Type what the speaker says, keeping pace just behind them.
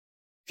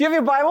If you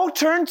have your Bible,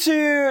 turn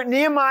to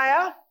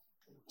Nehemiah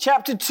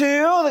chapter 2.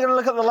 We're going to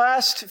look at the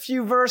last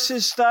few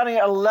verses starting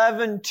at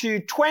 11 to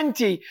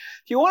 20. If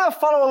you want to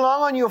follow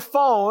along on your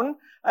phone,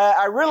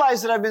 I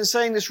realize that I've been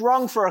saying this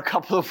wrong for a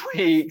couple of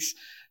weeks.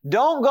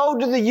 Don't go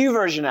to the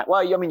YouVersion app.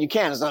 Well, I mean, you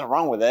can. There's nothing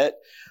wrong with it.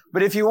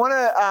 But if you want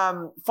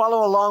to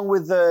follow along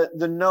with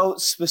the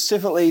notes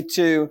specifically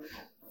to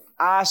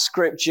our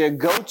scripture,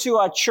 go to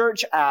our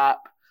church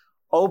app,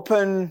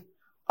 open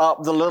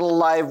up the little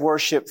live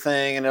worship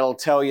thing, and it'll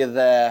tell you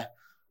there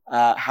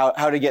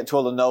how to get to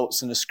all the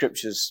notes and the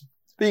scriptures.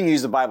 You can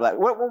use the Bible app.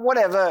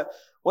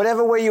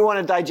 Whatever way you want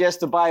to digest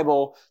the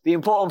Bible, the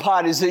important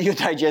part is that you're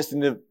digesting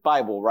the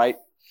Bible, right?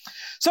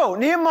 So,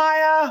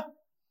 Nehemiah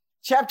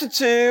chapter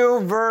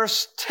 2,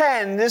 verse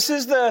 10. This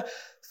is the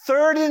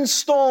third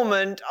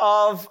installment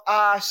of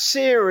our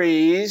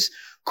series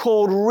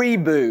called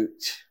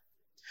Reboot,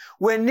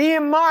 where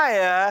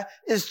Nehemiah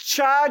is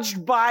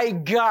charged by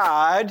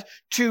God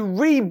to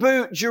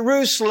reboot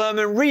Jerusalem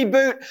and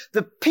reboot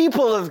the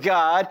people of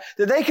God,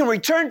 that they can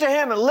return to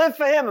Him and live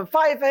for Him and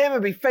fight for Him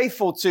and be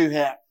faithful to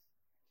Him.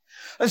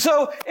 And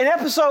so in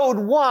episode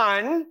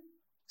 1,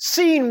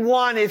 scene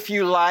 1, if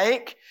you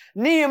like,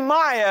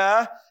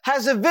 Nehemiah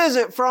has a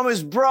visit from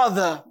his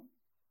brother.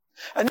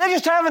 And they're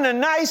just having a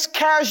nice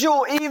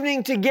casual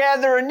evening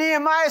together, and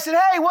Nehemiah said,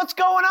 "Hey, what's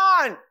going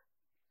on?"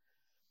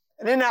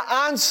 And in that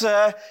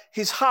answer,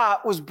 his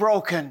heart was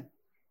broken.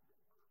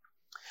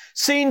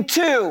 Scene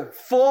 2,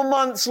 4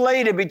 months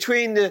later,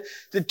 between the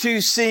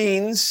two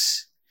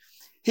scenes,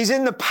 he's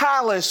in the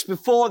palace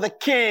before the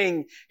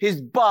king, his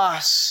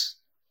boss,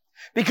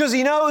 because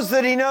he knows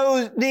that he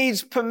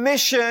needs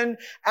permission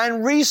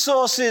and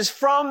resources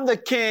from the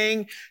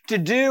king to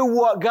do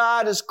what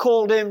God has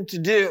called him to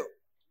do.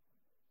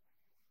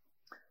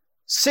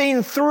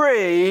 Scene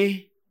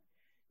 3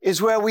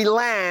 is where we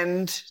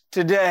land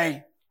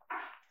today.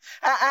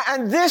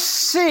 And this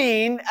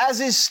scene, as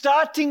is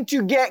starting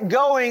to get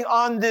going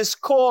on this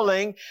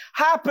calling,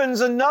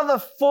 happens another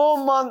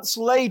 4 months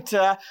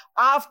later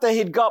after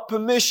he'd got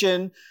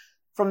permission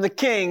from the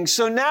king.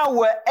 So now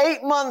we're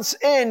 8 months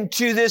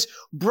into this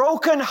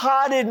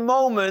broken-hearted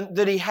moment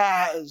that he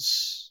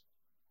has.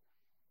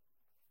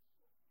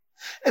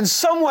 In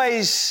some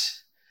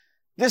ways,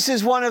 this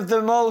is one of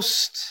the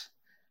most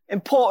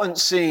important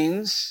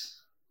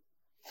scenes,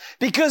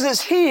 because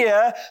it's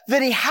here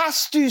that he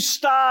has to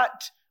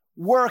start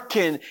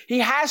working. He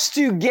has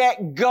to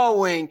get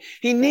going.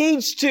 He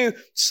needs to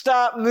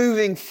start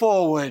moving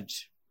forward.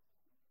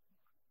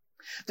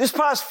 This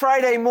past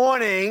Friday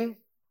morning,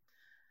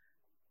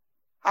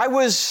 I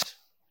was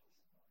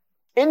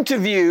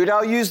interviewed,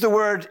 I'll use the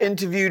word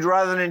interviewed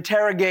rather than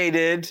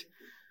interrogated,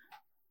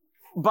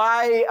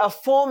 by a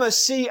former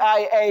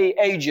CIA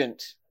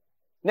agent.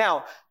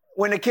 Now,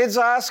 when the kids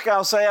ask,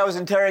 I'll say I was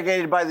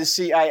interrogated by the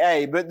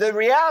CIA. But the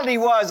reality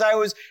was I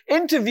was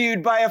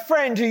interviewed by a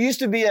friend who used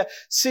to be a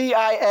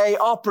CIA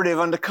operative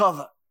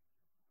undercover.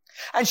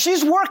 And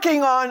she's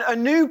working on a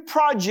new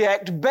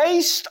project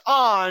based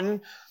on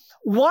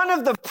one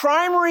of the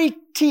primary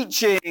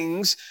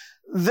teachings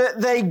that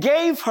they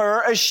gave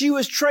her as she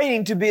was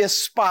training to be a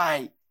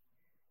spy.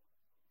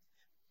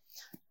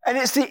 And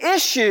it's the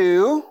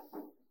issue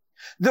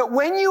that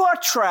when you are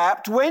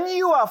trapped, when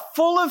you are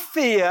full of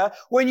fear,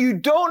 when you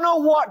don't know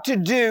what to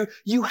do,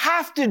 you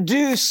have to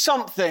do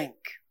something.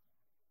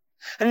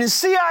 And in the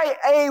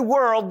CIA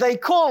world, they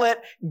call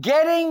it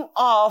getting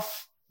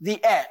off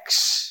the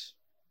X.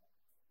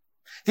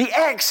 The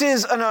X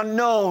is an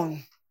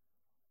unknown.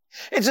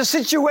 It's a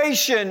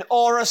situation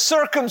or a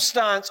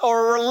circumstance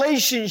or a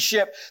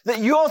relationship that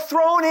you're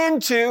thrown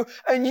into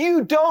and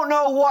you don't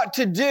know what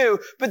to do.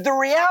 But the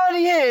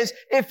reality is,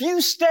 if you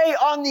stay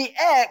on the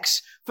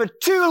X for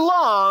too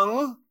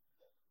long,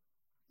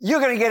 you're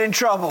going to get in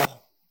trouble.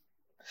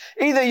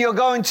 Either you're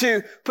going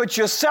to put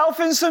yourself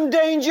in some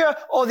danger,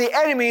 or the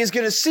enemy is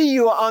going to see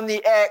you on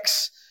the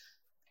X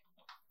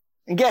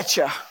and get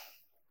you.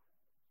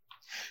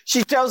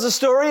 She tells a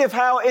story of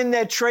how in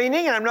their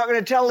training, and I'm not going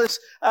to tell this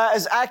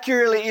as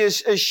accurately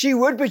as she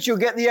would, but you'll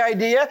get the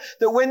idea,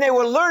 that when they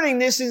were learning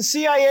this in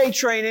CIA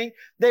training,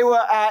 they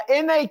were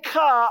in a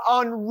car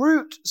en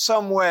route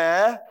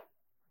somewhere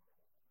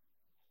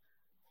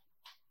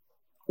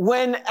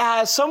when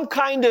some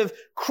kind of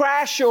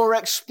crash or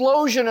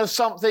explosion of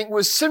something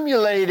was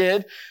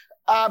simulated,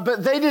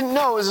 but they didn't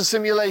know it was a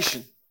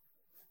simulation.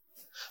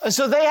 And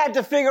so they had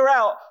to figure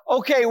out,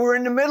 okay, we're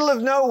in the middle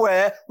of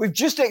nowhere. We've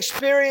just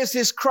experienced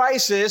this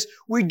crisis.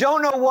 We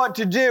don't know what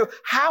to do.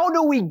 How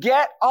do we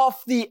get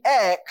off the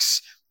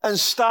X and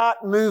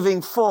start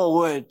moving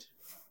forward?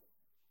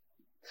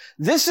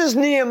 This is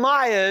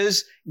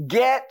Nehemiah's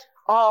get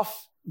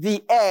off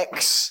the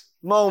X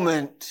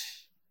moment.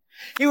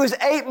 He was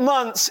 8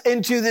 months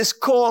into this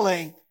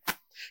calling.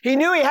 He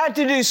knew he had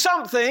to do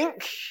something,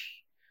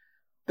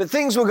 but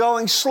things were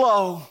going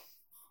slow.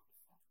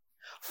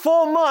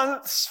 4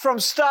 months from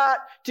start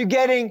to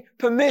getting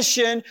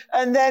permission,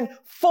 and then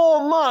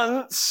 4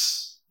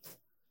 months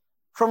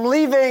from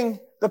leaving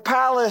the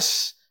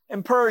palace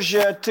in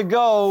Persia to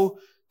go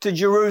to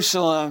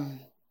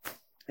Jerusalem.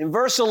 In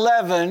verse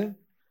 11,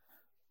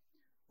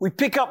 we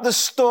pick up the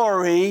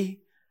story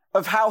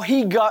of how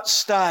he got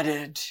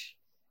started,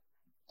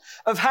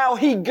 of how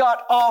he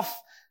got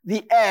off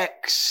the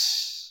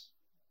X.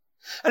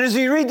 And as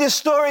we read this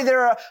story,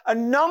 there are a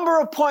number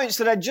of points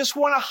that I just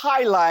want to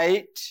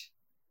highlight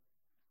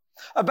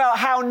about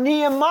how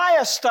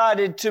Nehemiah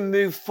started to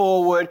move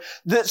forward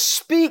that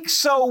speak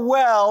so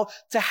well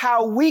to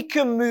how we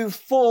can move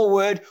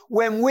forward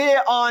when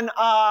we're on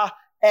our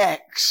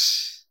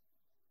X,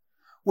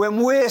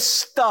 when we're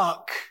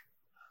stuck,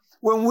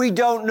 when we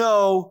don't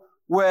know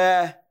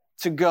where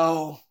to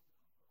go.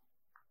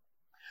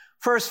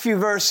 First few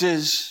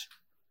verses.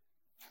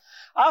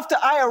 After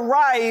I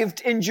arrived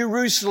in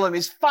Jerusalem,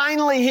 he's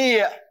finally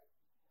here.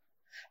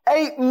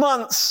 8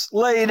 months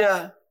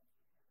later,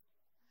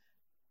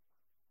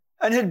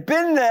 and had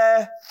been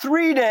there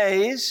 3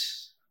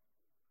 days,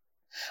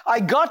 I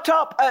got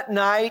up at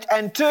night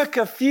and took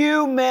a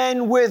few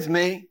men with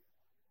me.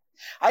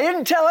 I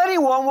didn't tell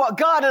anyone what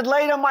God had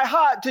laid on my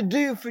heart to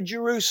do for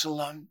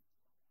Jerusalem.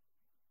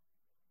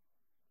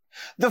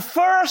 The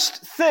first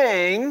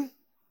thing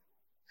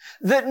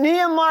that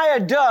Nehemiah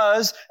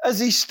does as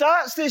he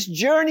starts this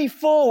journey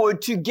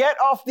forward to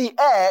get off the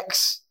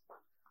X,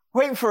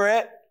 wait for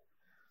it,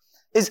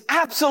 is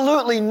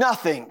absolutely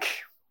nothing.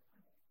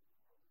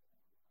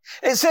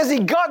 It says he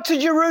got to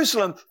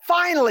Jerusalem.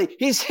 Finally,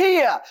 he's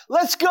here.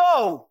 Let's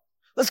go.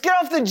 Let's get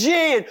off the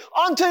G and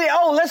onto the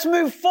O. Let's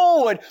move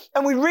forward.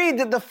 And we read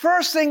that the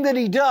first thing that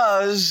he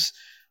does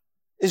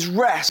is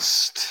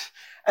rest.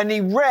 And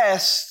he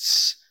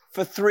rests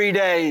for 3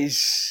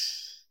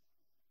 days.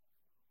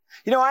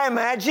 You know, I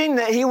imagine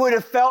that he would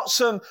have felt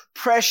some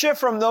pressure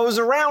from those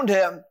around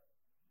him.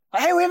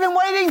 Hey, we've been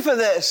waiting for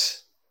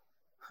this.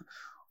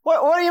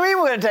 What do you mean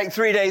we're going to take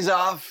 3 days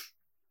off?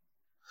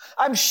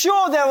 I'm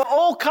sure there were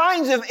all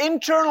kinds of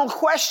internal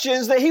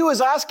questions that he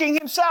was asking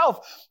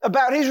himself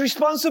about his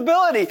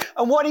responsibility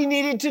and what he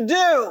needed to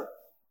do.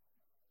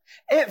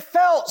 It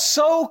felt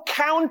so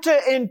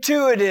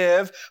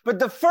counterintuitive, but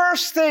the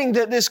first thing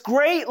that this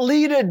great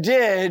leader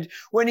did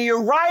when he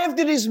arrived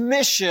at his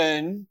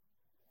mission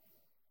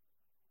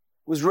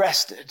was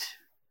rested.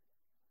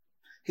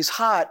 His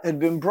heart had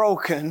been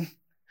broken,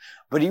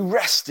 but he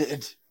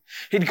rested.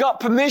 He'd got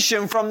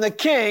permission from the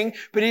king,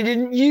 but he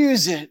didn't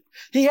use it.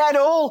 He had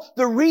all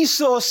the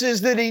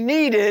resources that he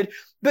needed,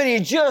 but he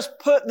just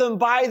put them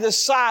by the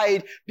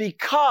side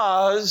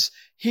because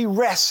he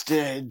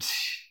rested.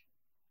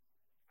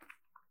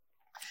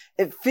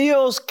 It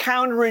feels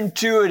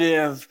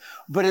counterintuitive,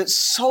 but it's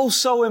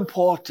so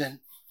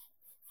important.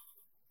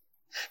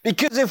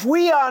 Because if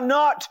we are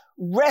not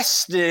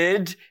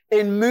rested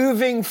in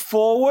moving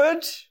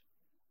forward,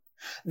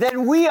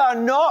 then we are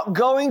not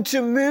going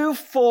to move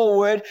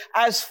forward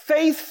as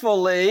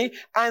faithfully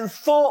and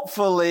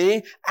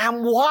thoughtfully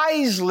and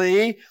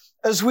wisely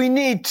as we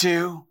need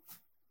to.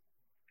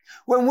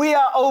 When we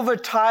are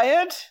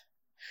overtired,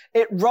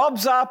 it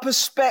robs our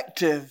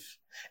perspective.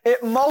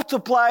 It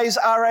multiplies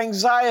our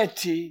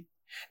anxiety.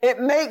 It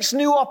makes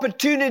new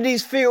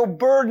opportunities feel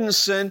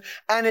burdensome,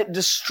 and it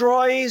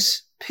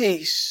destroys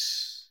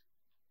peace.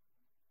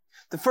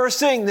 The first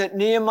thing that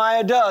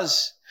Nehemiah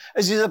does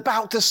as he's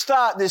about to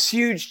start this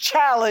huge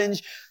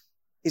challenge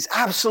is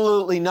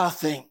absolutely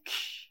nothing.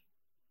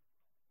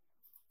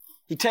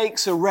 He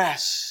takes a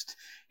rest.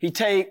 He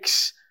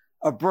takes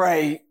a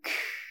break.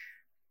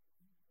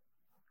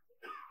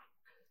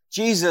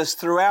 Jesus,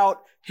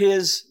 throughout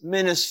his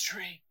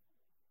ministry,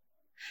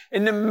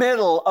 in the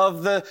middle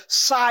of the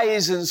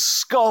size and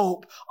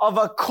scope of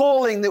a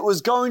calling that was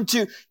going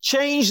to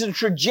change the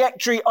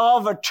trajectory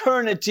of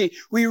eternity,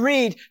 we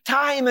read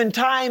time and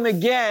time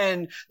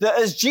again that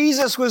as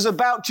Jesus was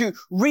about to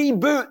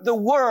reboot the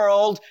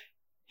world,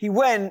 he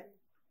went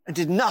and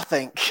did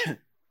nothing.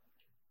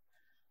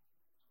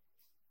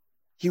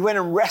 He went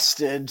and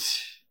rested.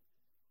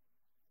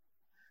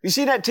 You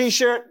see that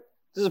t-shirt?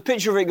 There's a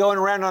picture of it going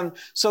around on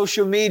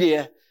social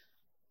media.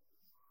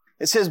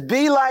 It says,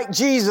 "Be like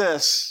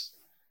Jesus."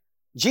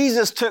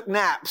 Jesus took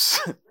naps.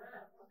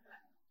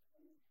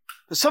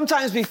 But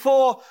sometimes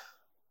before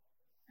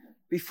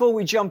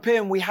we jump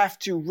in, we have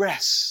to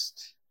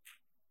rest.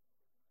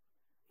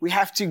 We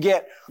have to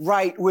get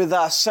right with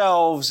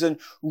ourselves and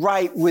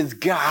right with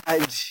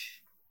God.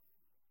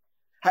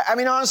 I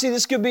mean, honestly,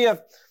 this could be a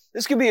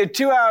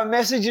 2-hour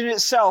message in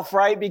itself,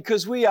 right?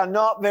 Because we are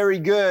not very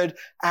good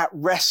at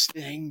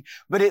resting.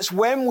 But it's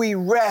when we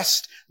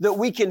rest that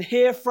we can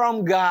hear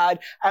from God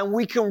and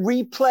we can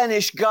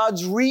replenish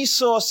God's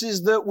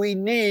resources that we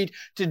need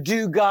to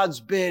do God's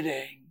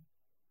bidding.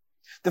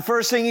 The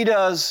first thing he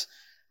does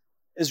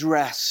is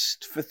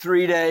rest for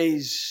 3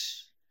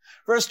 days.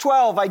 Verse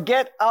 12, I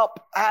get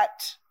up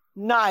at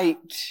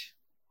night,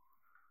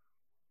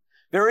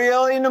 very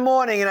early in the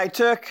morning, and I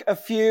took a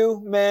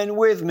few men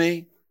with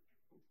me.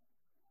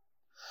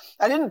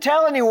 I didn't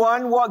tell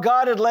anyone what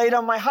God had laid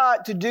on my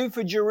heart to do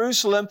for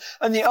Jerusalem,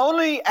 and the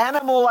only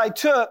animal I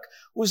took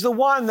was the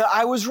one that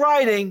I was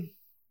riding.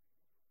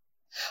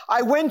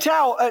 I went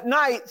out at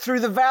night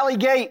through the valley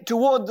gate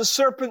toward the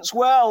serpent's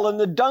well and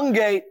the dung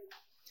gate.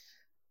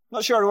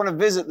 Not sure I want to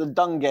visit the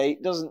Dung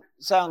Gate. Doesn't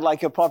sound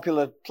like a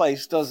popular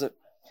place, does it?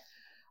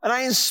 And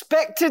I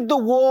inspected the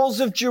walls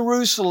of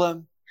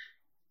Jerusalem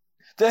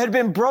that had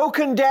been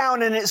broken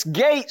down and its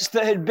gates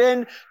that had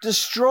been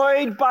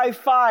destroyed by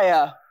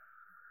fire.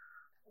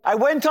 I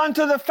went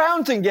onto the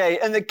fountain gate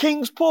and the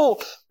king's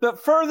pool,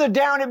 but further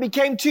down it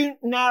became too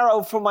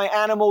narrow for my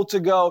animal to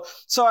go.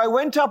 So I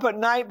went up at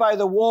night by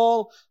the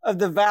wall of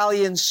the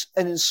valley and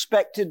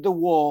inspected the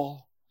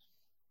wall.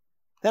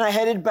 Then I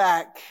headed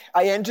back.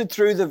 I entered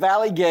through the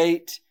valley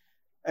gate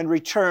and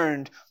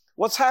returned.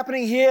 What's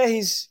happening here?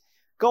 He's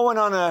going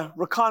on a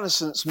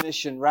reconnaissance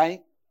mission,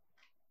 right?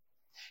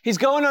 He's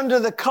going under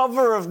the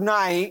cover of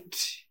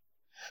night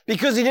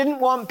because he didn't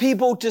want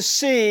people to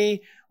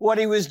see what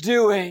he was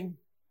doing.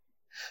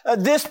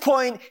 At this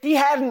point, he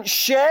hadn't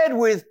shared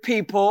with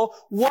people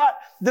what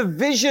the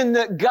vision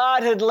that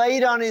God had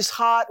laid on his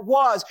heart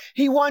was.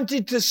 He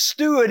wanted to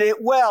steward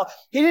it well.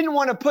 He didn't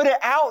want to put it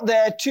out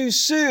there too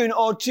soon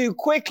or too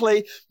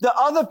quickly that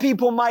other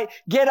people might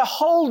get a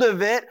hold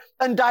of it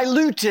and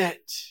dilute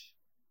it.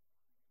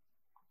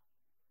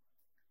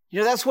 You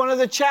know, that's one of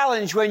the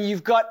challenges when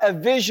you've got a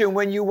vision,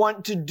 when you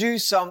want to do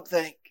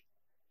something.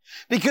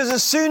 Because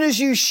as soon as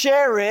you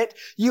share it,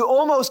 you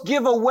almost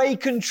give away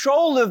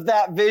control of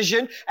that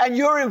vision, and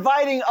you're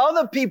inviting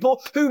other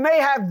people who may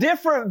have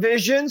different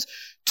visions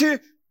to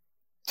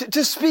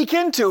speak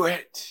into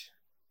it.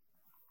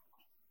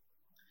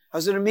 I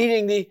was in a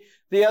meeting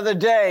the other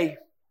day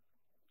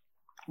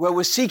where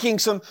we're seeking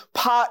some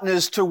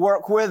partners to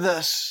work with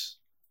us.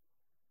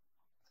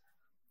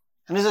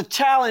 And there's a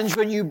challenge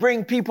when you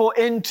bring people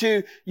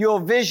into your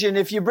vision.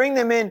 If you bring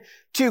them in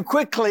too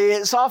quickly,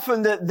 it's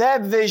often that their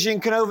vision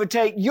can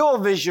overtake your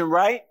vision,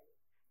 right?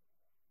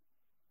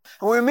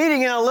 And we were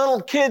meeting in a little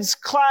kid's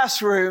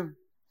classroom,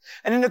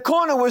 and in the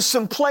corner was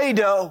some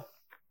Play-Doh.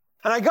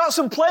 And I got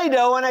some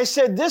Play-Doh and I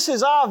said, this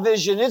is our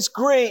vision, it's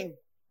green.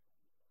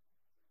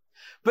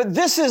 But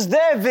this is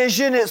their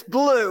vision, it's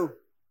blue.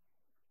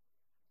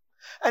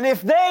 And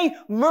if they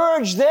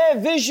merge their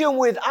vision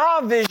with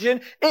our vision,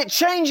 it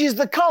changes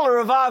the color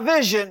of our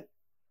vision.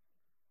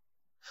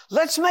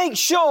 Let's make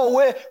sure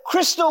we're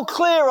crystal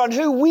clear on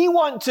who we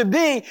want to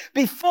be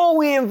before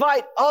we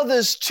invite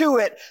others to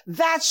it.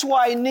 That's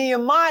why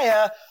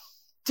Nehemiah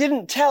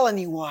didn't tell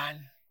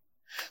anyone.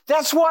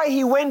 That's why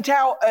he went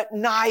out at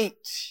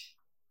night.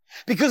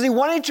 Because he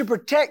wanted to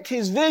protect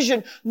his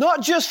vision,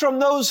 not just from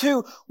those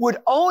who would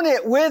own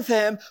it with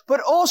him,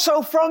 but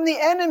also from the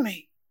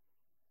enemy.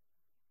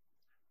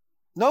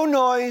 No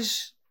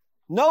noise,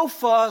 no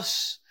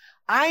fuss.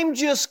 I'm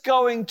just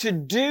going to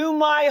do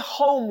my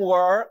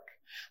homework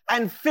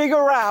and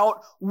figure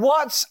out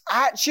what's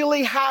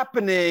actually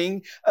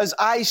happening as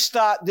I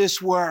start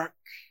this work.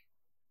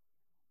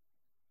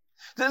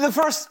 The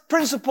first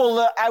principle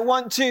that I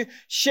want to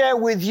share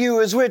with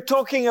you as we're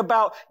talking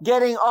about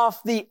getting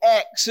off the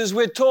X, as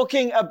we're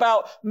talking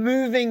about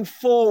moving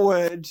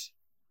forward,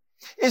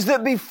 is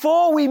that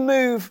before we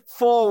move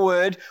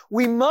forward,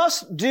 we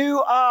must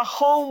do our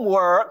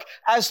homework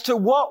as to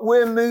what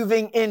we're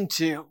moving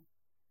into.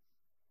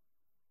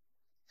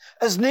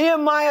 As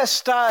Nehemiah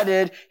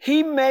started,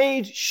 he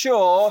made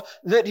sure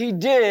that he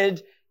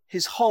did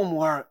his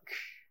homework.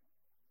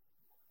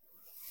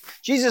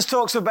 Jesus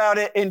talks about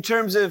it in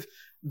terms of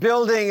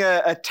building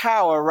a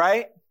tower,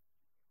 right?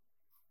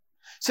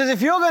 Says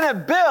if you're going to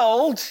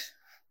build,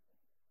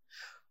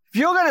 if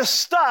you're going to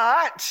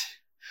start,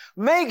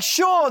 make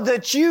sure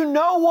that you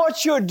know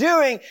what you're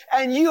doing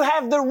and you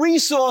have the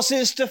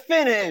resources to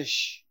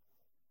finish.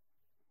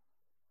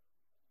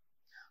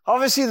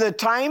 Obviously, the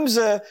times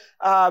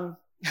are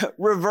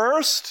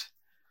reversed,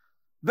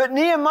 but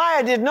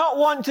Nehemiah did not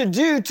want to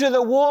do to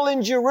the wall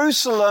in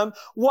Jerusalem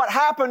what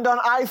happened on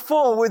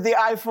I-4 with the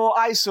I-4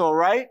 eyesore,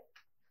 right?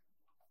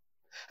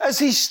 As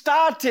he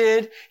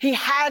started, he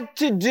had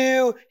to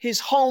do his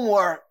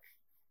homework.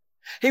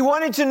 He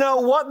wanted to know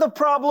what the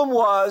problem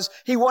was.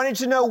 He wanted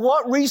to know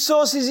what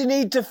resources he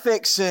needed to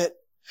fix it.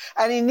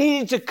 And he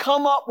needed to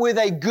come up with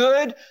a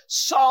good,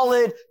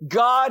 solid,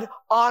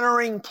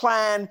 God-honoring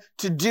plan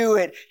to do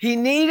it. He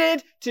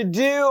needed to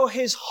do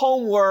his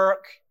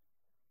homework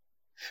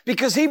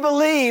because he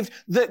believed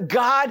that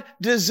God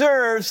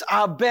deserves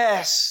our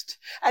best.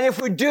 And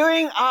if we're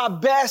doing our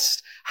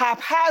best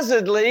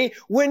haphazardly,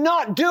 we're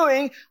not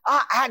doing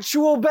our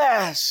actual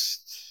best.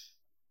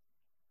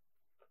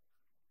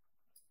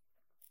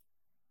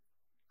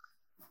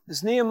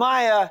 As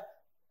Nehemiah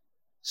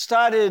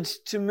started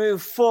to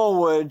move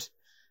forward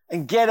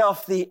and get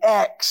off the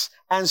X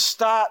and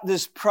start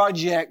this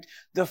project,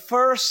 the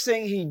first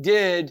thing he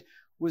did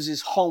was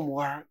his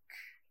homework.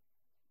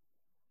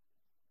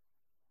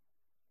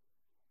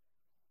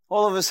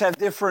 All of us have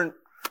different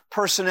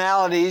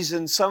personalities,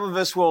 and some of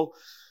us will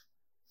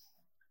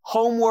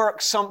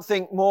homework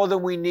something more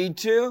than we need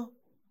to.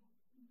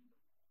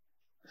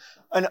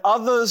 And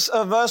others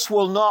of us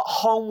will not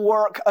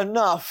homework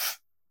enough.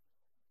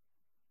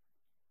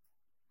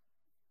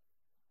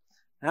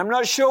 And I'm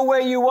not sure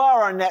where you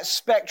are on that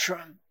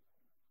spectrum.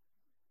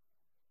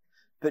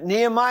 But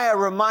Nehemiah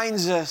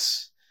reminds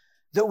us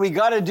that we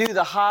got to do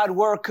the hard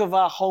work of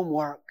our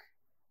homework.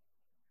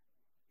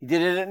 He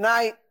did it at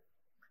night.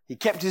 He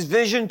kept his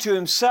vision to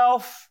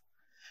himself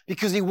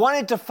because he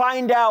wanted to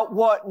find out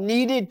what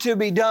needed to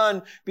be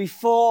done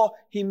before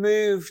he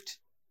moved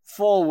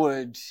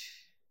forward.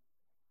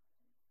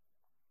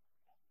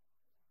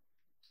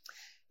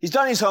 He's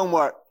done his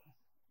homework.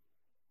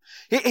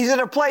 He's at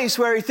a place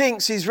where he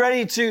thinks he's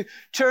ready to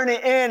turn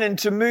it in and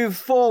to move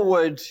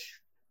forward.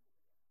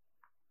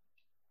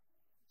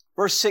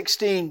 Verse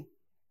 16.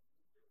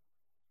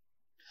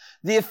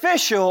 The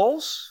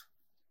officials,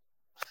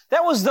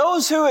 that was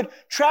those who had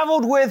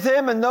traveled with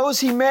him and those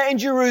he met in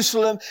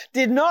Jerusalem,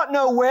 did not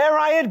know where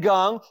I had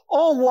gone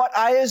or what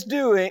I was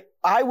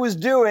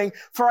doing,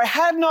 for I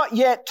had not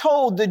yet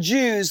told the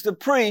Jews, the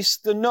priests,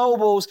 the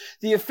nobles,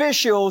 the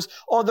officials,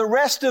 or the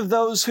rest of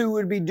those who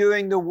would be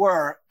doing the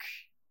work.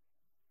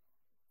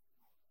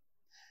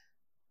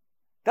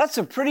 That's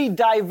a pretty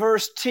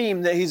diverse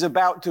team that he's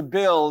about to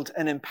build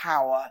and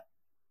empower.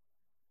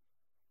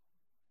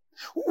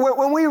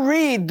 When we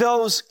read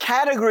those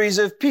categories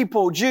of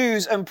people,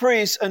 Jews and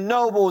priests and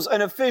nobles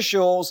and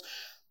officials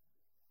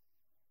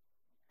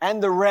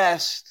and the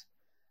rest,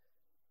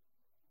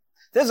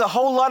 there's a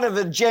whole lot of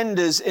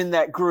agendas in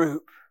that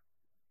group.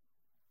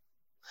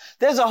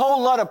 There's a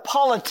whole lot of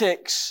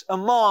politics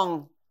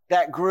among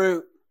that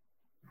group.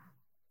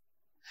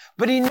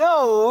 But he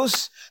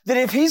knows that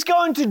if he's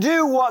going to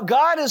do what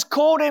God has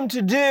called him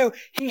to do,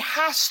 he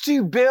has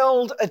to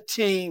build a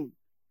team.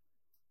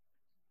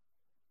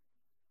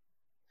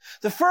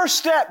 The first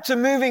step to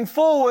moving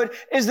forward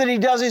is that he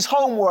does his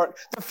homework.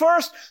 The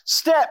first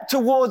step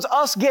towards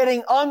us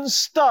getting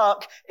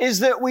unstuck is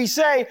that we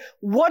say,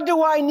 what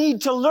do I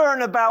need to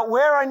learn about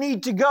where I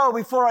need to go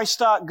before I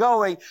start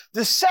going?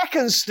 The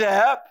second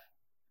step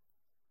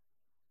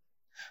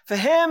for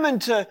him and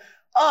to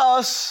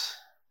us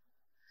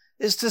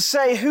is to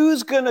say,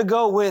 who's going to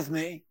go with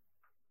me?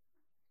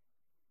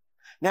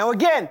 Now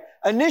again,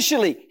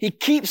 initially, he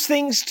keeps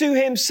things to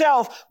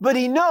himself, but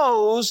he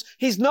knows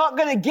he's not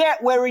going to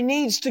get where he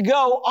needs to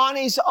go on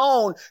his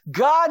own.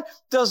 God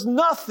does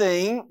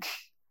nothing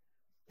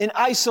in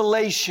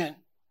isolation.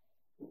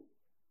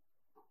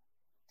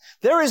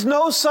 There is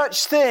no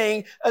such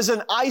thing as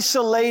an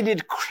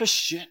isolated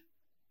Christian.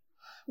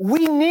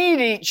 We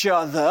need each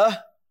other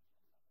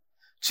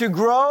to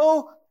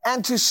grow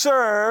and to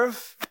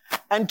serve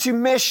and to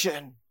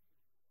mission.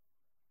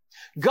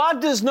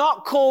 God does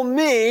not call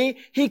me,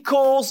 He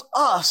calls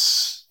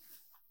us.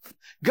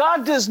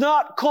 God does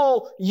not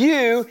call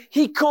you,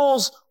 He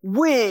calls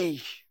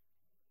we.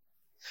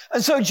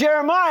 And so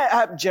Nehemiah,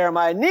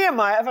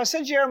 have I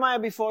said Jeremiah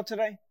before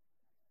today?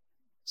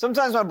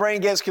 Sometimes my brain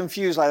gets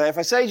confused like that. If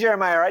I say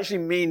Jeremiah, I actually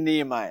mean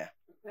Nehemiah.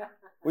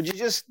 Would you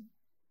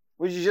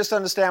just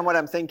understand what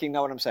I'm thinking,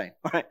 know what I'm saying?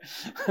 All right.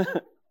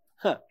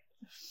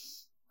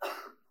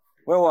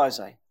 Where was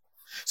I?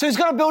 So he's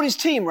got to build his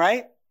team,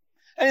 right?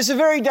 And it's a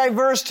very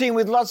diverse team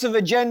with lots of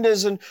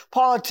agendas and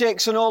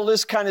politics and all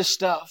this kind of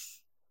stuff.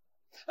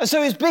 And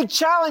so his big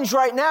challenge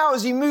right now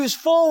as he moves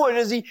forward,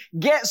 as he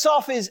gets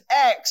off his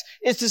X,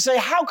 is to say,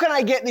 how can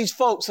I get these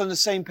folks on the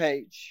same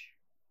page?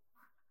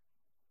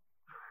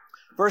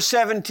 Verse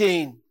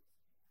 17.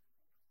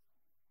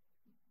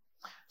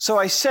 So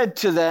I said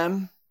to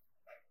them,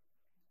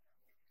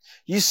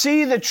 you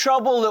see the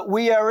trouble that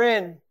we are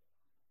in.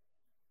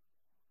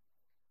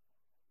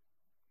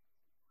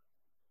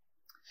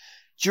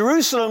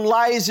 Jerusalem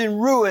lies in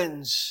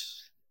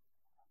ruins,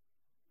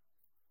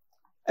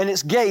 and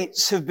its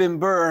gates have been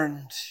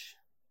burned.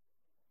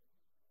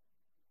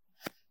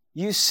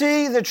 You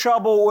see the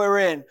trouble we're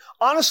in.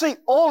 Honestly,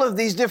 all of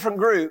these different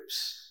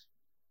groups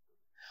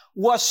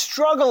were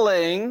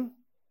struggling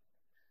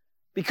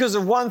because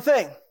of one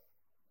thing.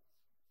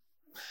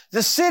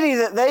 The city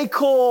that they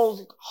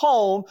called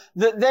home,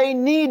 that they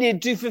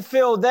needed to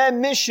fulfill their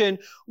mission,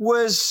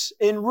 was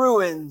in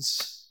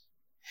ruins.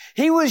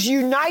 He was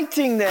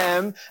uniting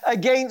them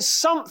against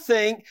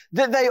something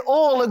that they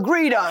all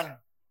agreed on.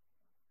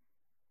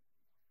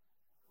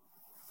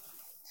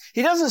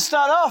 He doesn't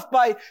start off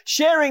by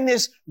sharing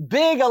this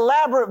big,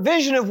 elaborate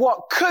vision of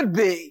what could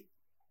be.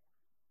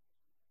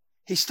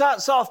 He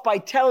starts off by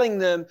telling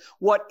them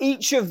what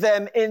each of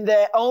them in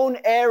their own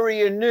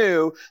area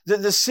knew,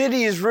 that the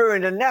city is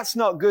ruined, and that's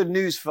not good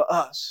news for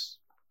us.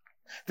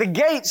 The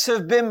gates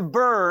have been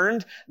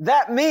burned.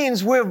 That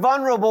means we're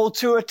vulnerable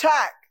to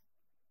attack.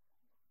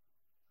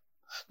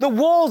 The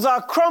walls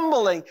are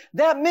crumbling.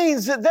 That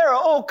means that there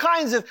are all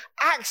kinds of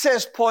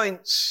access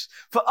points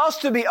for us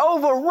to be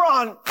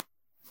overrun.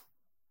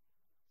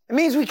 It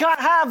means we can't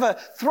have a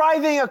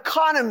thriving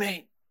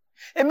economy.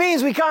 It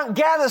means we can't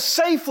gather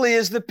safely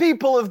as the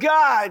people of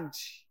God.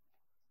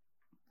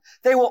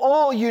 They were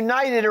all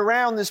united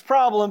around this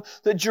problem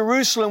that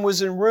Jerusalem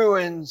was in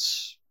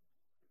ruins.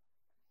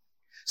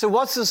 So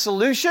what's the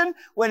solution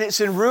when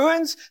it's in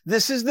ruins?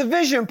 This is the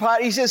vision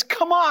part. He says,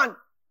 come on.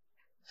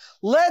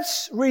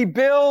 Let's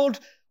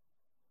rebuild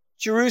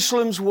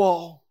Jerusalem's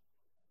wall.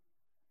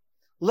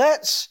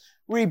 Let's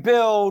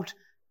rebuild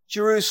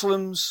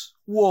Jerusalem's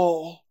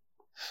wall.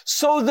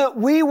 so that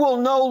we will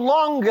no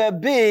longer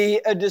be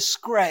a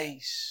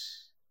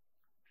disgrace.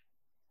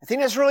 I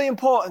think that's really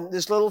important,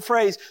 this little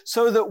phrase,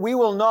 so that we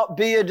will not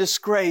be a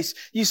disgrace.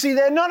 You see,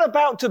 they're not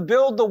about to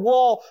build the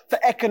wall for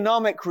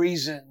economic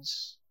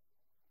reasons.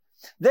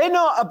 They're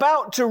not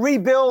about to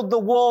rebuild the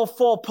wall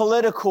for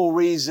political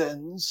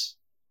reasons.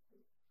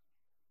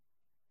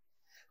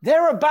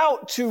 They're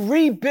about to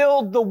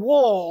rebuild the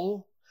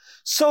wall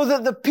so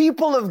that the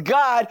people of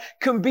God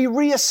can be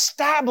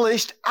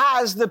reestablished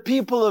as the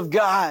people of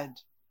God.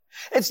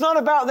 It's not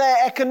about their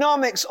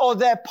economics or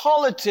their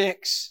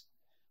politics.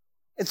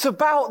 It's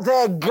about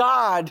their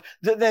God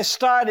that they're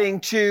starting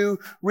to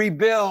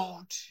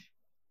rebuild.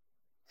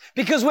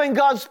 Because when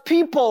God's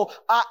people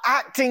are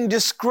acting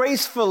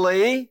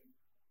disgracefully,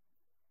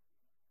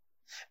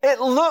 it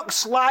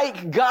looks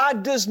like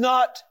God does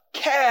not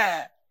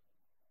care.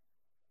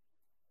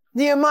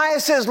 Nehemiah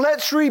says,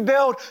 let's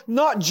rebuild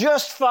not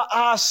just for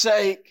our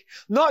sake,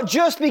 not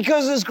just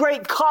because there's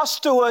great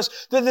cost to us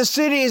that the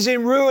city is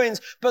in ruins,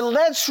 but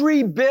let's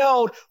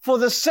rebuild for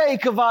the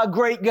sake of our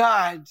great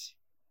God.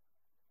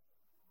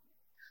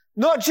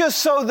 Not just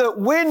so that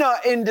we're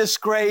not in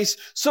disgrace,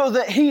 so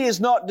that He is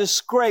not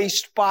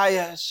disgraced by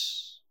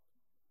us.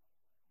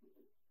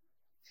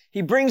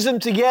 He brings them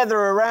together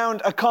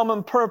around a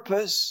common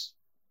purpose.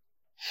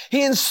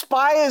 He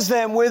inspires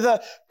them with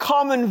a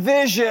common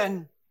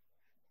vision.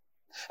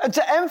 And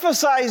to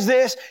emphasize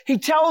this, he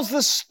tells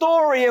the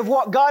story of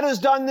what God has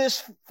done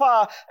this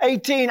far.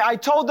 18, I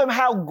told them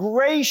how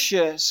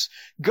gracious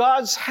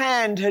God's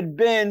hand had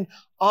been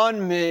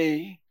on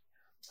me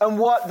and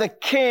what the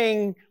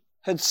king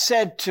had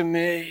said to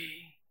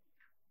me.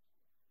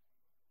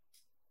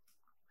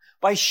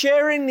 By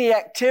sharing the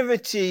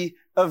activity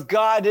of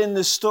God in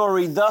the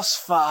story thus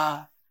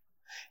far,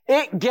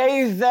 it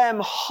gave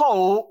them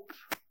hope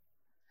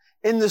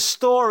in the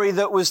story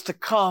that was to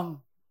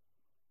come.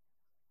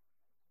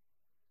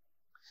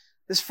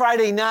 This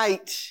Friday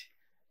night,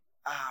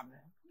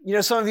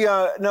 some of you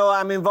know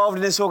I'm involved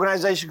in this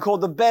organization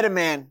called the Better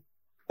Man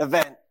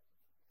event.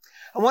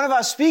 And one of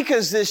our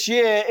speakers this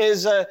year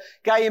is a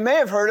guy you may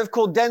have heard of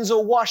called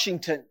Denzel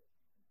Washington.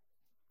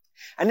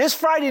 And this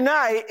Friday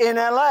night in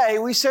LA,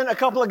 we sent a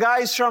couple of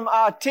guys from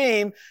our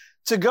team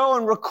to go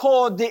and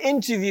record the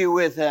interview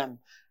with him.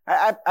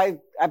 I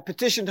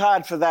petitioned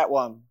hard for that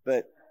one,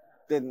 but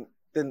didn't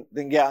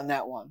get on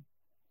that one.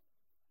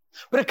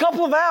 But a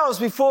couple of hours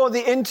before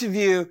the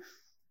interview,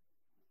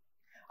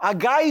 our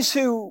guys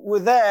who were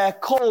there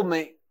called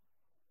me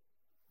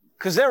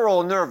because they were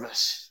all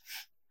nervous.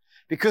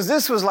 Because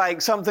this was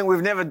like something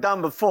we've never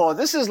done before.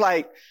 This is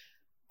like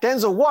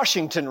Denzel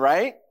Washington,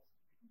 right?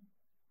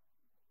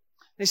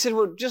 They said,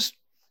 well,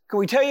 can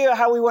we tell you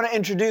how we want to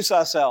introduce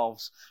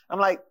ourselves? I'm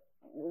like,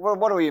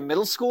 what are we, in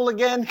middle school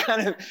again?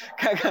 kind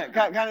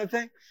of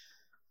thing.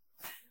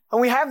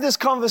 And we have this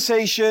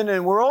conversation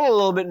and we're all a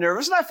little bit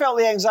nervous. And I felt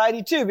the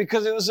anxiety too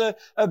because it was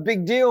a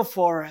big deal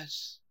for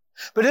us.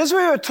 But as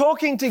we were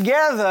talking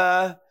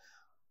together,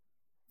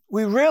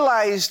 we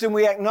realized and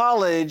we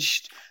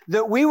acknowledged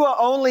that we were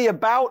only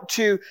about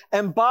to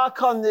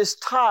embark on this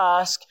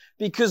task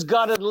because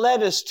God had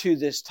led us to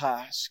this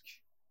task.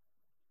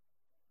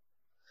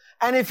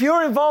 And if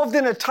you're involved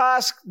in a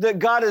task that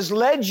God has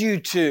led you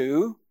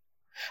to,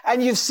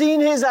 and you've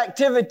seen His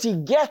activity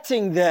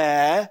getting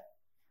there,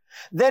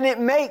 then it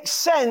makes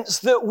sense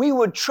that we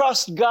would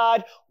trust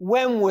God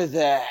when we're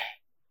there.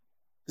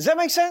 Does that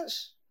make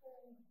sense?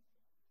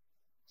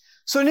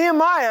 So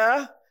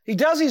Nehemiah, he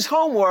does his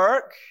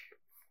homework,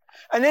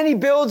 and then he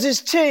builds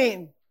his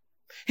team.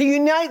 He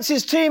unites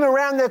his team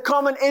around their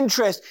common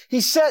interest.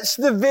 He sets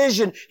the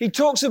vision. He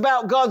talks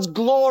about God's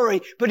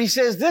glory, but he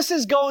says this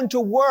is going to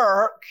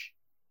work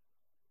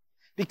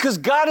because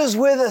God is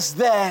with us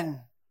then.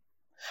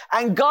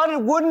 And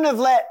God wouldn't have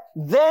let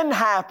then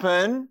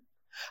happen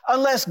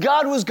unless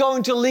God was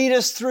going to lead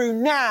us through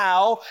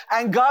now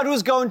and God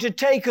was going to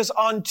take us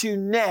on to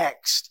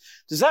next.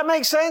 Does that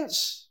make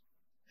sense?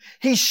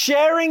 He's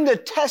sharing the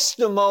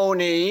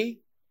testimony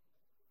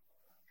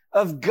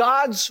of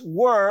God's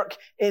work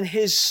in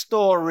His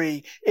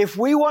story. If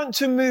we want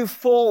to move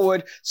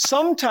forward,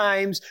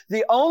 sometimes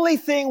the only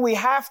thing we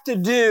have to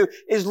do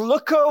is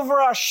look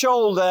over our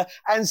shoulder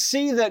and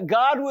see that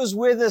God was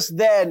with us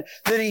then,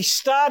 that He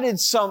started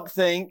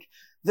something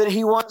that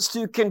He wants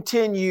to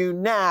continue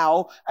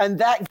now, and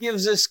that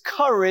gives us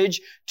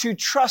courage to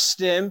trust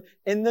Him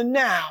in the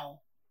now.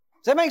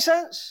 Does that make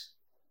sense?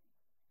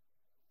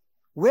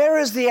 Where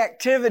has the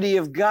activity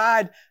of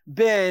God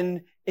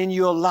been in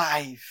your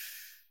life?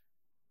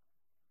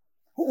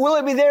 Will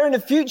it be there in the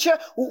future?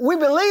 We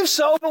believe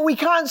so, but we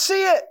can't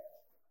see it.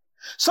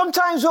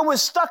 Sometimes when we're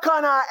stuck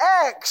on our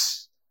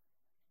ex,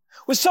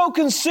 we're so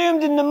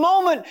consumed in the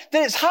moment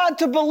that it's hard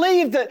to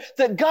believe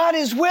that God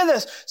is with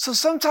us. So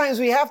sometimes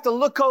we have to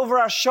look over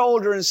our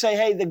shoulder and say,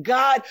 hey, the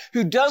God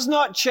who does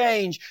not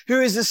change,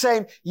 who is the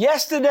same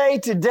yesterday,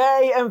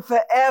 today, and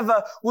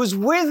forever, was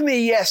with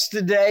me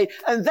yesterday,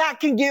 and that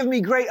can give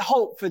me great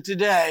hope for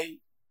today.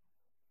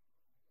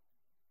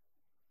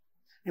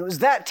 It was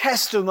that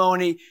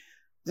testimony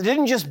They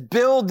didn't just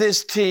build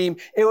this team.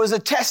 It was a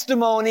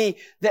testimony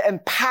that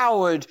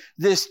empowered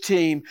this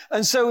team.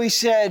 And so he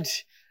said,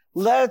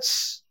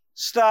 let's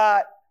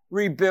start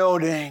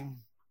rebuilding.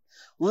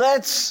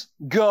 Let's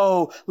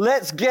go.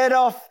 Let's get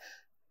off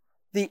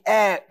the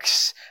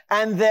X.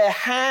 And their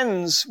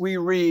hands, we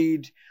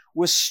read,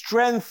 were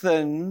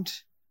strengthened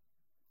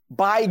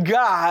by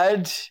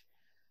God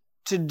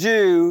to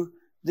do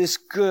this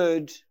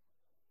good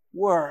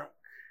work.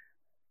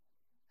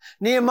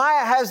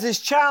 Nehemiah has this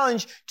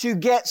challenge to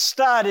get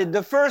started.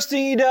 The first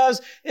thing he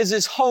does is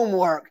his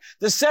homework.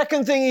 The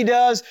second thing he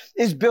does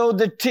is build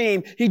the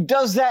team. He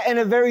does that in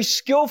a very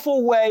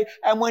skillful way.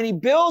 And when he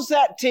builds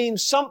that team,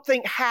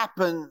 something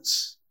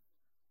happens.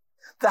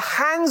 The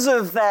hands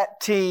of that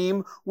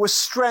team were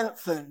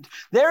strengthened.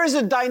 There is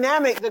a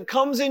dynamic that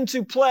comes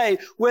into play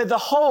where the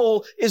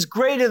whole is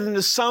greater than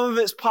the sum of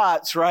its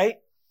parts, right?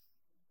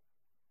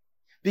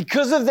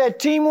 Because of their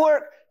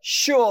teamwork,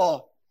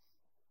 sure.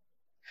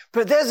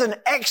 But there's an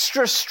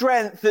extra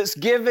strength that's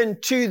given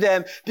to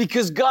them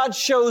because God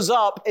shows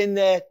up in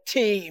their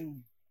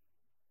team.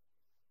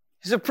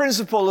 It's a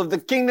principle of the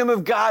kingdom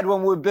of God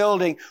when we're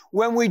building.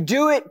 When we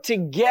do it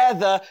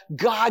together,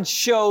 God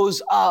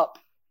shows up.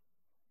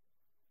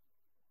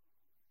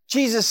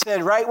 Jesus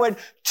said, right, when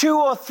 2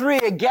 or 3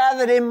 are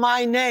gathered in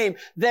my name,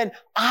 then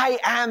I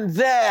am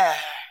there.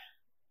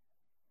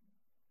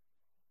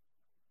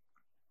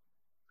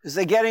 As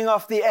they're getting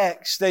off the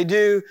X, they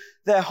do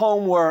their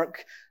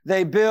homework.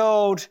 They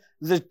build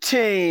the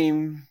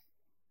team.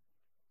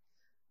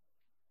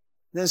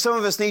 Then some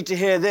of us need to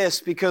hear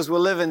this because we're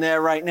living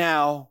there right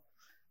now.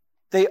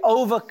 They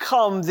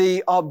overcome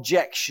the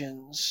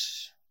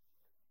objections.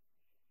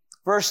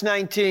 Verse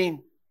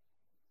 19.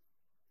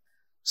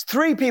 It's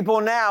 3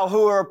 people now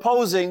who are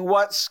opposing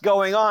what's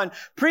going on.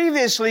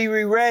 Previously,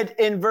 we read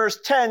in verse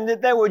 10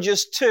 that there were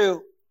just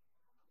 2.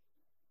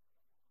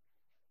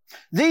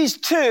 These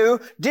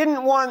 2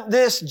 didn't want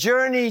this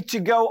journey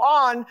to go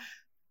on,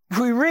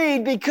 we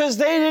read, because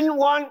they didn't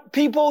want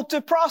people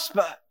to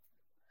prosper.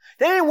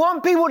 They didn't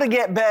want people to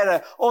get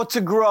better or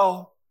to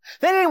grow.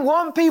 They didn't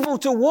want people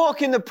to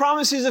walk in the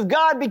promises of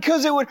God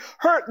because it would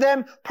hurt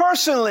them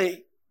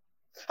personally.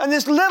 And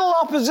this little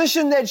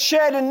opposition they'd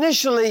shared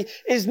initially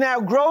is now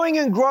growing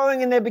and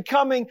growing, and they're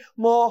becoming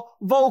more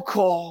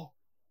vocal.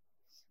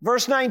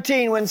 Verse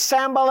 19, when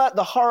Sanballat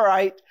the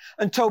Horite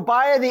and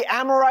Tobiah the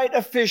Amorite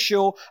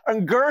official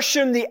and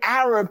Gershom the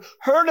Arab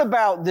heard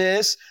about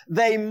this,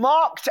 they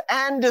mocked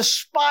and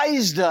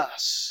despised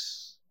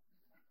us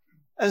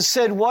and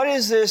said, what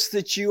is this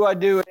that you are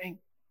doing?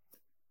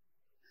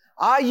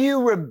 Are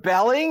you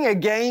rebelling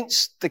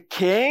against the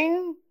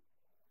king?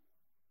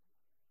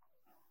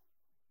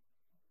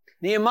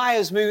 Nehemiah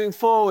is moving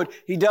forward.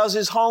 He does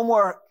his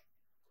homework.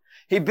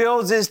 He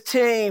builds his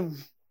team.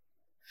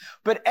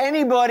 But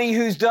anybody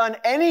who's done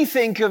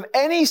anything of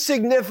any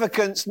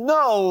significance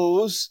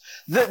knows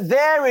that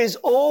there is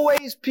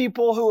always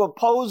people who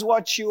oppose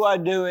what you are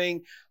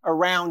doing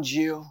around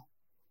you.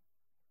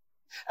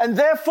 And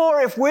therefore,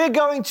 if we're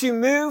going to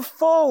move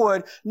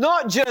forward,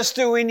 not just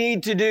do we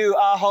need to do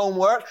our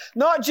homework,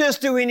 not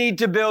just do we need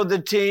to build the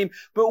team,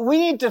 but we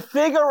need to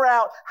figure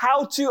out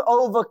how to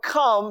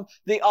overcome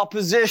the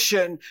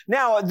opposition.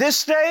 Now, at this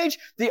stage,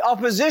 the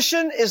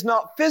opposition is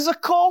not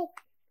physical.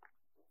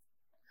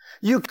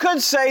 You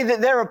could say that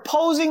they're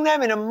opposing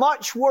them in a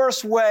much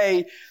worse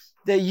way.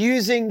 They're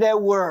using their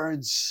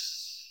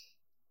words.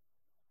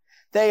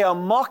 They are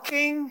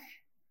mocking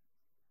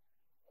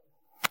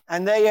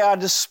and they are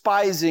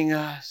despising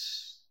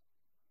us.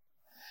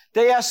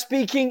 They are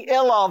speaking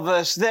ill of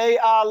us. They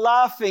are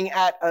laughing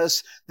at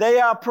us. They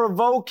are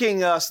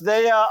provoking us.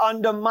 They are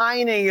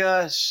undermining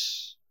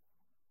us.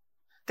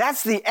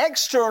 That's the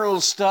external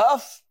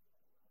stuff.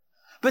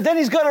 But then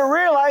he's got to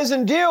realize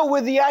and deal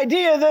with the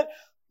idea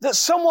that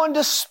someone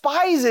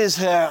despises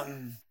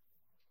him.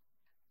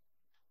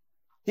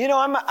 You know,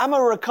 I'm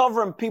a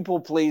recovering people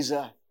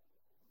pleaser.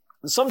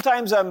 And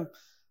sometimes I'm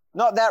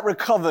not that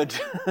recovered.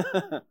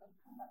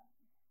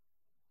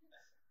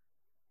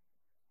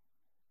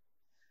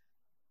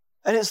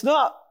 And it's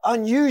not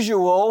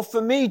unusual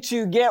for me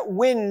to get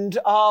wind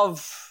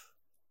of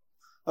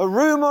a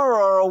rumor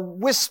or a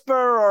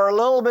whisper or a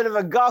little bit of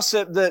a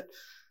gossip that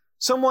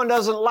someone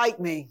doesn't like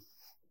me,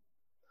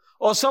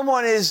 or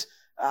someone is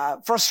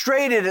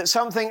frustrated at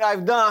something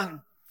I've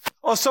done,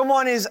 or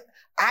someone is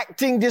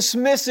acting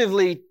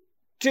dismissively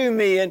to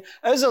me. And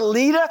as a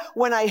leader,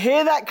 when I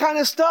hear that kind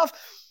of stuff,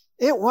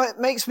 it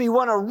makes me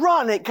want to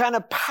run. It kind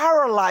of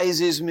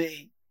paralyzes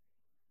me.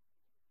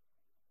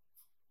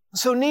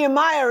 So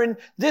Nehemiah, in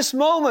this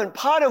moment,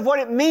 part of what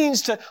it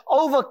means to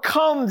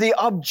overcome the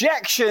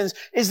objections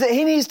is that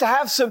he needs to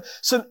have some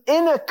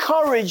inner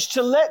courage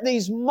to let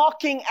these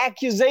mocking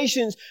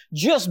accusations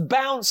just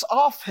bounce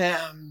off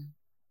him.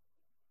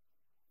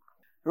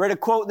 I read a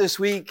quote this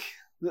week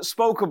that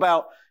spoke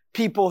about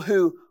people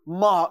who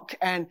mock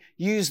and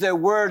use their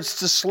words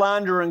to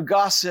slander and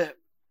gossip,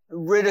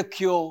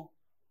 ridicule.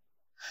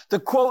 The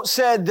quote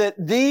said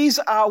that these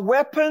are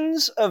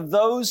weapons of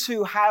those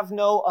who have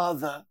no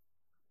other.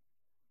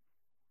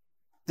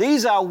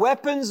 These are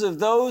weapons of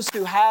those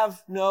who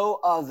have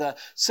no other,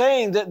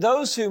 saying that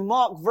those who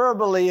mock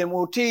verbally and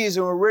will tease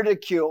and will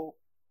ridicule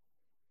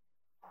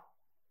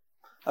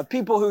are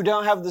people who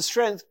don't have the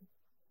strength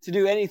to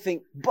do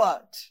anything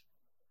but.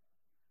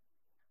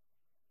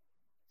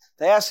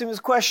 They asked him this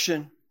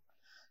question,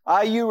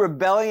 are you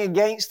rebelling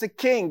against the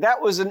king?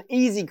 That was an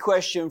easy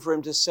question for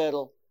him to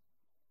settle.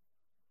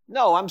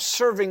 No, I'm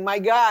serving my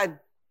God.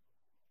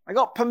 I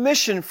got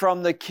permission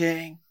from the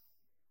king.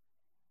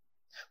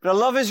 But I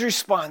love his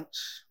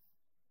response.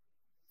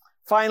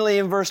 Finally,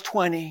 in verse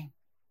 20,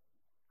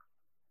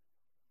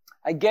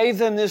 I gave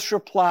them this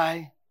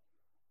reply.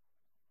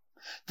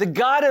 The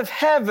God of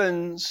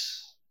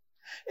heavens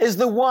is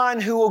the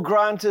one who will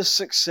grant us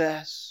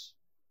success.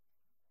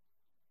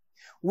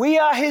 We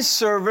are his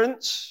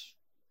servants,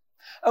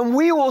 and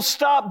we will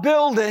start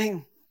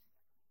building.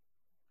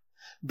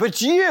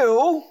 But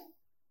you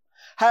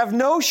have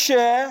no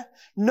share,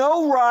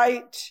 no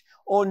right,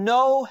 or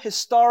no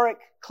historic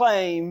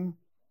claim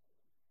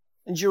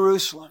in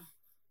Jerusalem.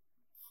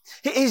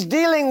 He's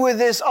dealing with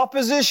this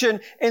opposition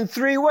in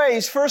three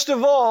ways. First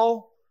of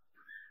all,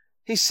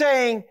 he's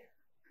saying,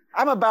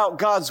 I'm about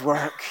God's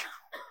work.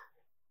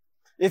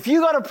 If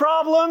you got a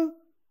problem,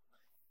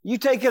 you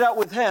take it up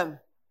with him.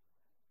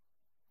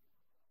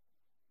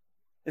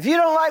 If you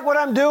don't like what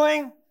I'm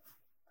doing, and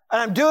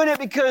I'm doing it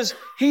because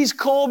he's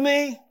called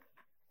me,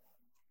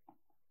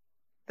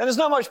 then there's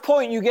not much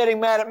point in you getting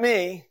mad at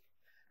me.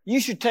 You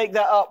should take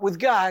that up with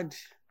God.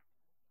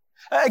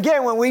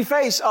 Again, when we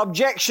face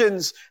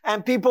objections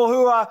and people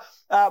who are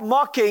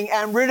mocking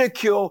and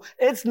ridicule,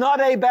 it's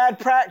not a bad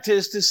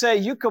practice to say,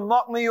 you can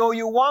mock me all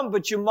you want,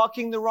 but you're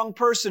mocking the wrong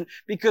person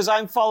because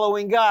I'm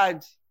following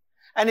God.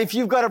 And if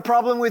you've got a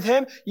problem with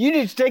him, you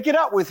need to take it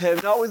up with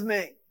him, not with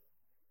me.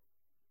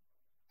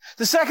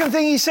 The second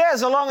thing he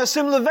says along a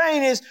similar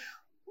vein is,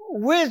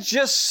 we're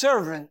just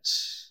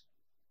servants.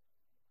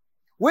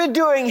 We're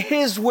doing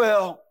his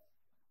will.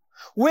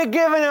 We're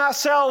giving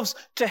ourselves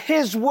to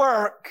his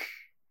work.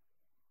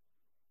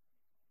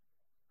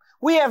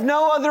 We have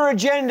no other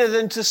agenda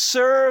than to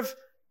serve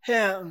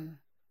him.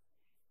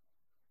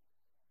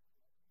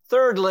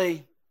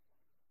 Thirdly,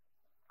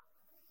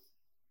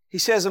 he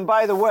says, and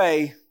by the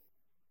way,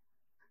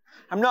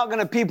 I'm not going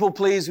to people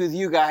please with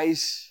you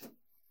guys.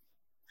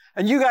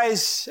 And you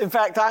guys, in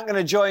fact, aren't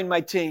going to join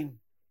my team.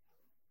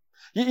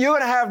 You're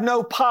going to have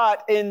no part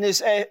in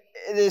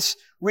this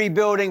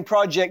rebuilding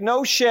project,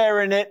 no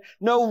share in it,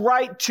 no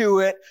right to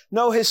it,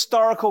 no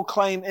historical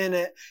claim in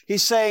it.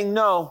 He's saying,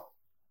 no,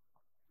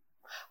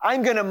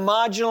 I'm going to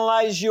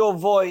marginalize your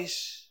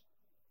voice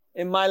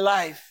in my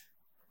life.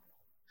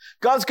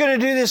 God's going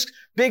to do this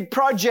big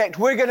project.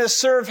 We're going to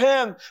serve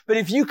him. But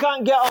if you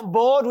can't get on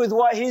board with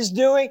what he's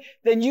doing,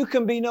 then you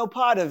can be no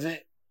part of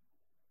it.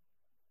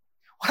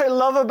 What I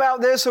love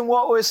about this and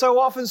what we're so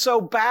often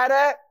so bad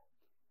at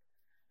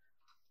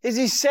is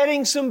he's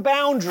setting some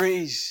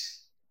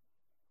boundaries.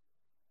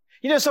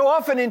 You know, so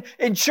often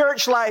in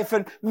church life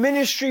and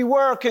ministry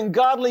work and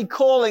godly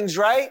callings,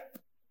 right?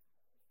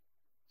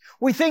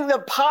 We think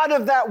that part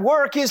of that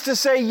work is to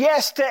say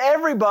yes to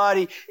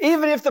everybody,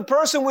 even if the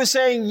person we're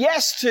saying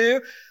yes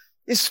to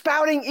is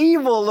spouting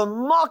evil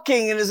and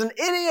mocking and is an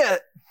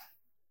idiot.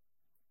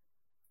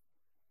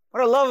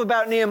 What I love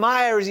about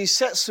Nehemiah is he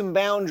sets some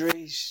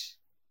boundaries.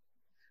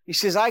 He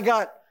says, I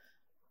got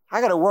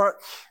a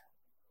work,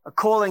 a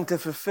calling to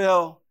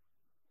fulfill.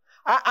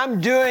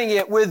 I'm doing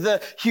it with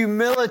the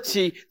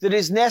humility that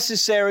is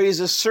necessary as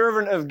a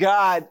servant of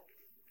God.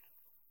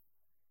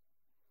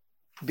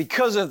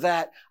 Because of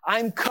that,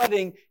 I'm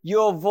cutting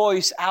your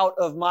voice out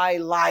of my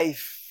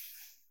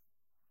life.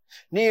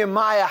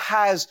 Nehemiah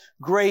has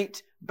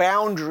great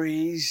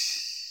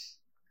boundaries.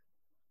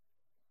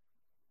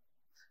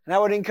 And I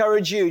would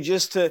encourage you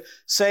just to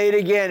say it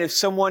again if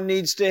someone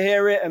needs to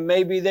hear it, and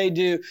maybe they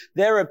do.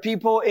 There are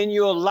people in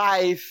your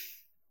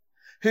life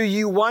who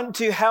you want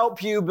to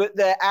help you, but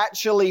they're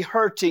actually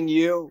hurting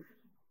you.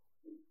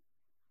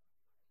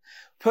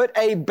 Put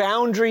a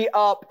boundary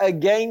up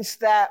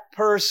against that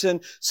person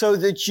so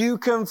that you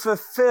can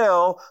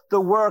fulfill the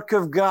work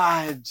of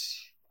God.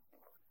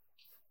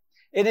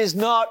 It is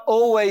not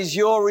always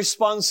your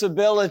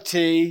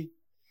responsibility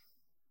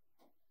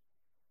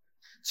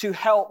to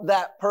help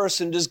that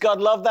person. Does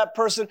God love that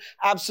person?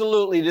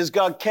 Absolutely. Does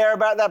God care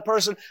about that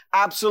person?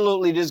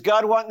 Absolutely. Does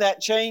God want that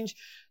change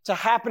to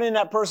happen in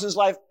that person's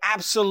life?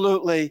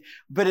 Absolutely.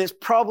 But it's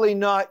probably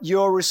not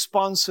your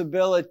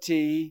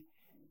responsibility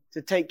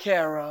to take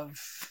care of.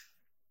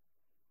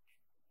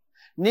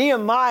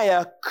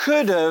 Nehemiah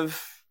could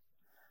have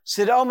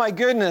said, oh my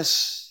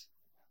goodness,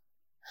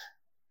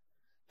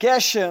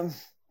 Geshem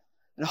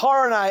and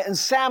Horonite and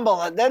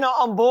Sanballat, they're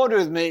not on board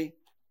with me.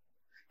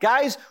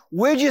 Guys,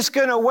 we're just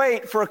going to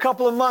wait for a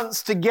couple of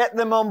months to get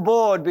them on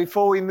board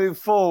before we move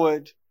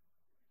forward.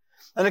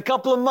 And a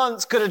couple of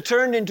months could have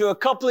turned into a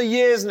couple of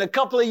years, and a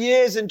couple of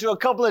years into a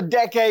couple of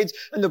decades,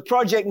 and the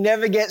project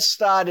never gets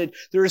started.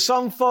 There are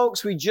some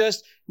folks we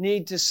just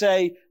need to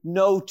say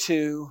no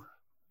to.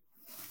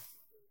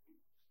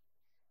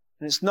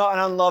 And it's not an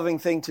unloving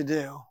thing to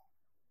do.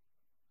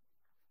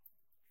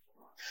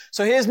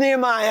 So here's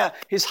Nehemiah.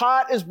 His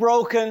heart is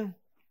broken.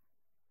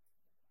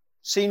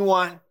 Scene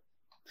 1.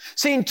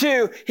 Scene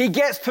 2, he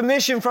gets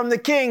permission from the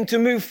king to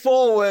move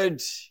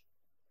forward.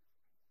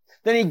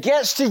 Then he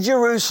gets to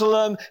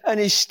Jerusalem and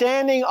he's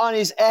standing on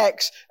his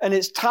X, and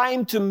it's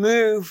time to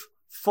move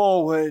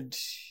forward.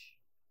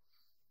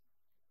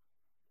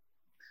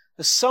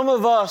 Some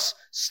of us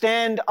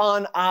stand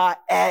on our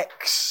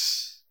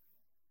X.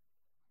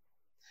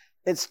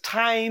 It's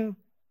time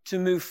to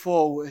move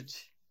forward.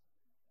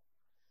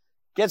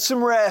 Get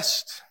some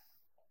rest.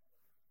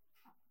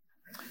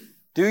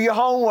 Do your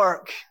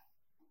homework.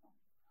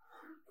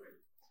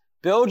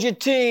 Build your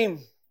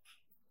team.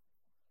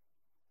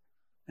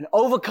 And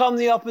overcome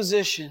the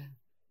opposition.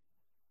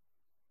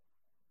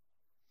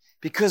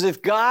 Because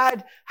if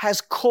God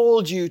has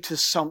called you to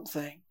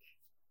something,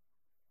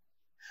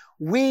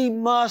 we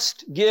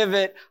must give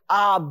it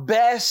our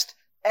best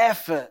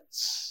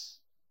efforts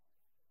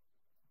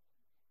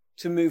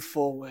to move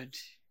forward.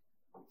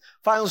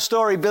 Final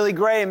story, Billy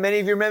Graham. Many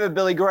of you remember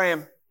Billy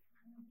Graham.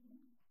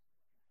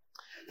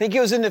 I think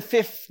it was in the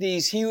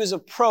 50s. He was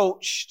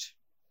approached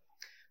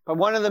by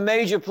one of the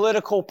major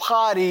political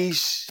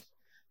parties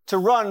to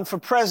run for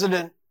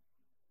president.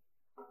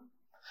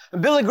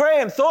 And Billy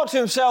Graham thought to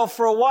himself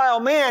for a while,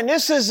 man,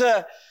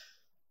 that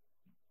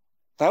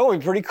would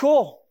be pretty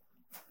cool.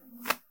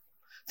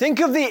 Think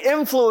of the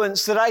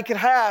influence that I could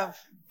have.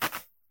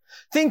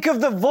 Think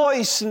of the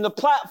voice and the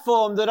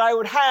platform that I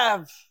would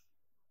have.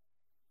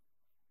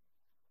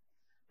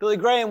 Billy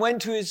Graham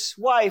went to his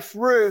wife,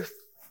 Ruth,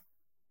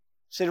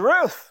 said,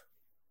 Ruth,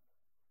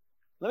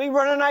 let me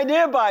run an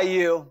idea by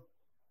you.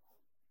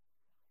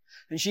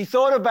 And she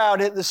thought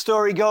about it, the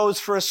story goes,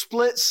 for a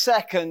split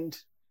second.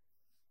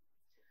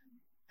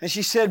 And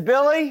she said,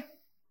 Billy,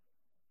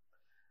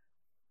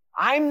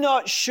 I'm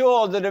not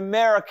sure that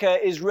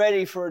America is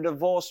ready for a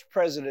divorced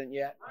president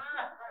yet.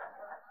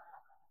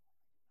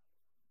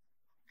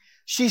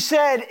 She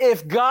said,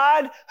 if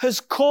God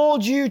has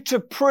called you to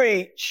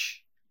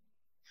preach,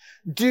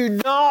 do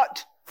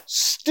not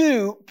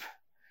stoop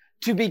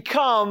to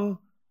become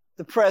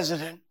the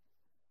president.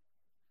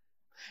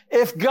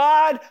 If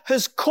God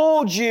has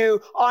called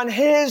you on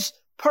His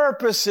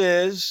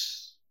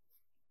purposes,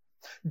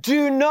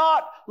 do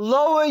not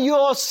lower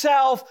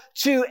yourself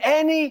to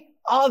any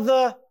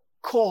other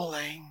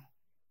calling.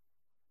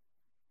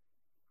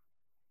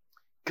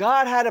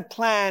 God had a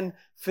plan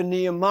for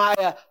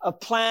Nehemiah, a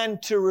plan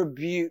to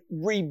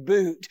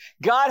reboot.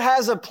 God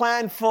has a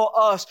plan for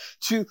us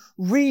to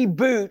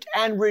reboot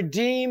and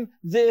redeem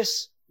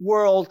this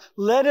world.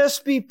 Let us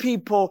be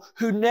people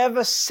who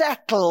never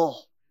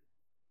settle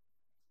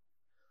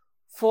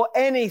for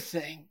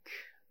anything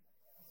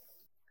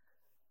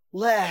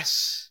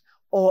less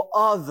or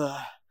other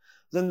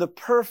than the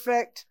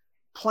perfect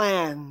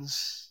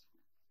plans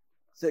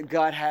that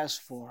God has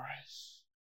for us.